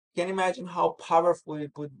Can you imagine how powerful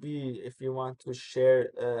it would be if you want to share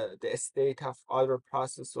the state of other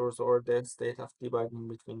processors or the state of debugging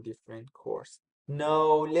between different cores?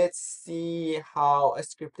 Now, let's see how a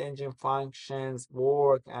script engine functions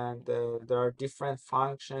work, and there are different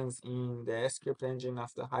functions in the script engine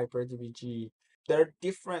of the HyperDbg. There are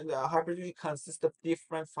different HyperDbg consists of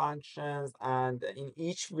different functions, and in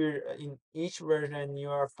each version,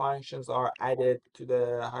 newer functions are added to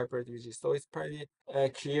the HyperDbg. So it's pretty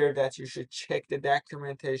clear that you should check the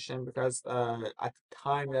documentation, because at the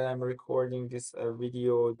time that I'm recording this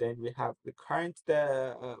video, then we have the current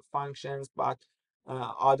functions, but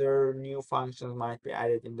other new functions might be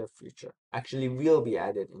added in the future. Actually, will be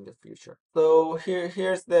added in the future. So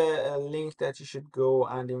here's the link that you should go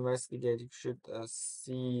and investigate. You should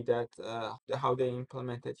see that how they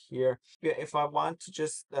implement it here. If I want to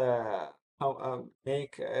just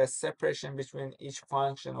make a separation between each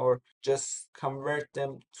function, or just convert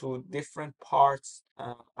them to different parts,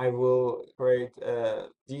 I will create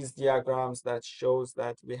these diagrams that shows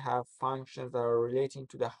that we have functions that are relating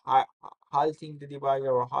to the halting the debugger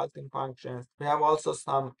or halting functions. We have also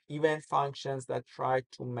some event functions that try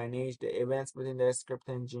to manage the events within the script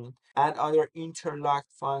engine, and other interlocked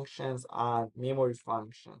functions and memory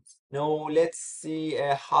functions. Now let's see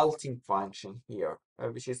a halting function here,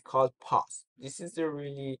 which is called pause. This is the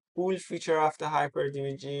really cool feature of the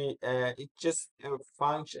HyperDbg. It's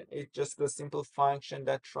just a simple function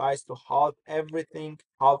that tries to halt everything,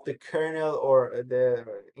 halt the kernel, or in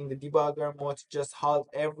the debugger mode, just halt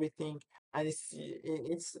everything. And this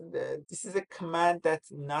is a command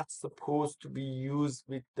that's not supposed to be used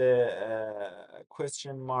with the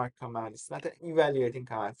question mark command. It's not an evaluating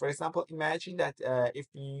command. For example, imagine that if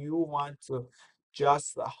you want to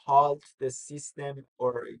just halt the system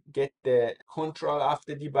or get the control of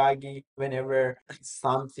the debugging whenever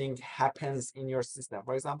something happens in your system.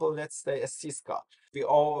 For example, let's say a syscall. We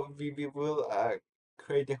will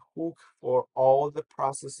create a hook for all the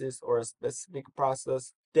processes or a specific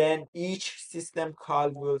process. Then each system call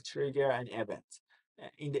will trigger an event.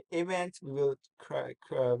 In the event, we will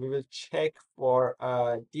check for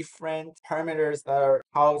different parameters that are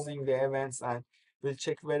housing the events, and we'll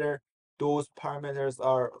check whether those parameters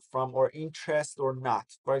are from our interest or not.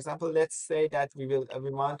 For example, let's say that we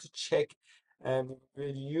want to check, and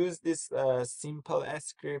we'll use this simple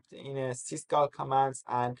script in a syscall commands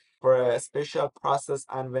and for a special process,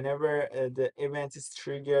 and whenever the event is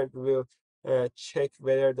triggered, we'll check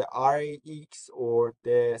whether the RAX or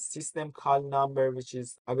the system call number, which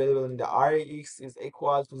is available in the RAX, is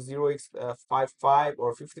equal to 0x55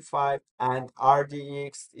 or 55, and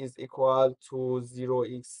RDX is equal to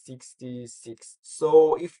 0x66.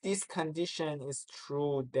 So if this condition is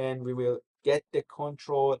true, then we will get the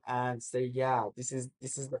control and say, yeah, this is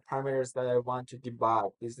the parameters that I want to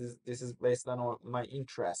debug. This is based on my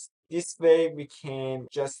interest. This way we can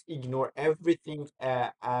just ignore everything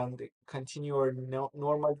and continue our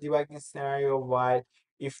normal debugging scenario, while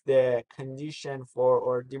if the condition for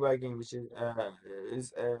our debugging, which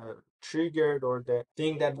is triggered, or the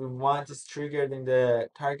thing that we want is triggered in the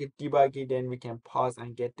target debugging, then we can pause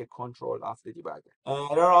and get the control of the debugger.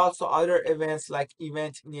 There are also other events like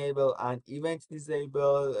event enable and event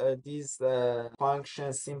disable. These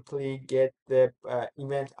functions simply get the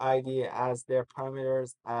event ID as their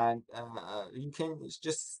parameters, and you can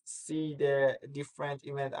just see the different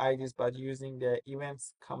event IDs by using the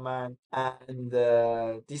events command, and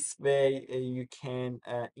this way you can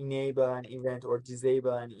enable an event or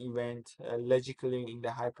disable an event logically in the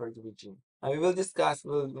HyperDbg. And we'll discuss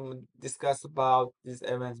about these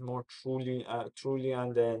events more truly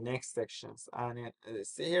on the next sections. And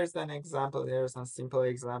see, here's an example. Here's a simple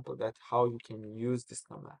example that how you can use this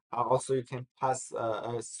command. Also, you can pass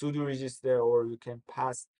a pseudo register, or you can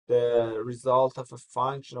pass the result of a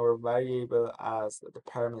function or variable as the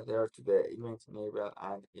parameter to the event enable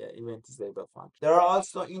and event disable function. There are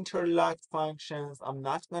also interlocked functions. I'm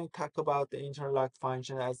not going to talk about the interlocked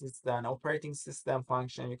function, as it's an operating system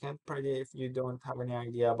function. You can pretty, if you don't have any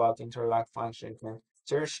idea about interlocked function, you can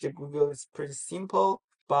search the Google. It's pretty simple.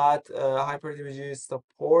 But HyperDbg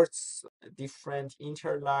supports different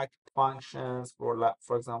interlocked functions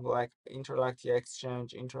for example, like interlocked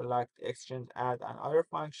exchange, interlocked exchange add, and other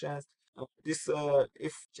functions.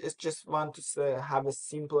 If just want to say, have a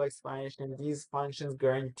simple explanation, these functions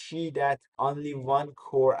guarantee that only one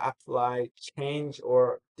core apply change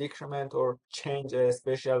or decrement or change a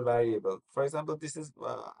special variable. For example, this is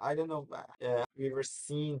I don't know, have you ever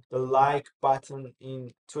seen the like button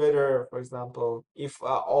in Twitter, for example? If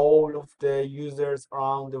all of the users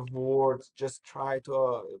around the world just try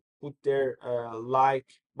to put their like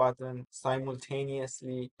button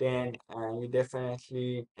simultaneously, then you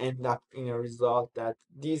definitely end up in a result that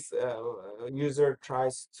this user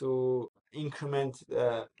tries to increment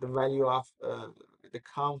the value of the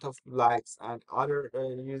count of likes, and other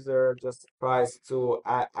user just tries to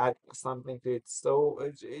add something to it. So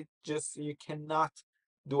it just, you cannot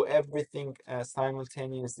do everything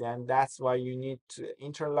simultaneously, and that's why you need to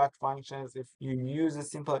interlock functions. If you use a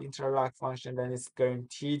simple interlock function, then it's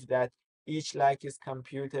guaranteed that each like is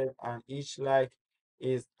computed and each like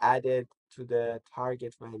is added to the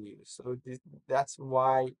target value. So that's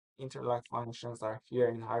why interlock functions are here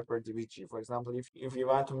in HyperDbg. For example, if you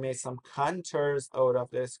want to make some counters out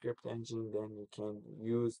of the script engine, then you can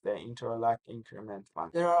use the interlock increment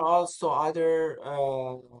function. There are also other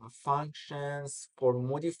functions for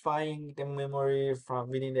modifying the memory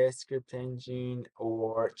from within the script engine,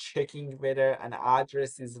 or checking whether an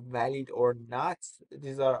address is valid or not.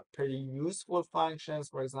 These are pretty useful functions.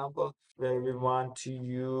 For example, where we want to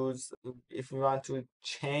use, if we want to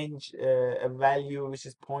change a value which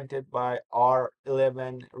is pointed by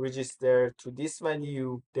R11 register to this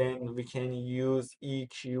value, then we can use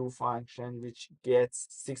EQ function, which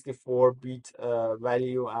gets 64-bit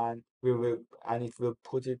value, and it will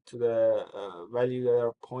put it to the value that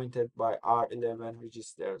are pointed by R11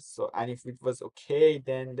 registers. So, and if it was okay,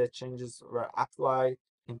 then the changes were applied,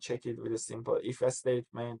 and check it with a simple if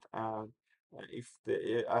statement. And if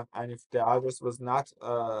the address was not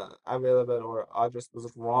available, or address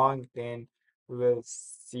was wrong, then we will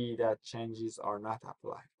see that changes are not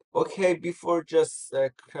applied. Okay, before just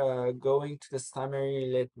going to the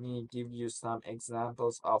summary, let me give you some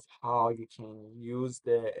examples of how you can use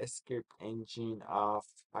the script engine of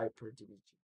HyperDbg.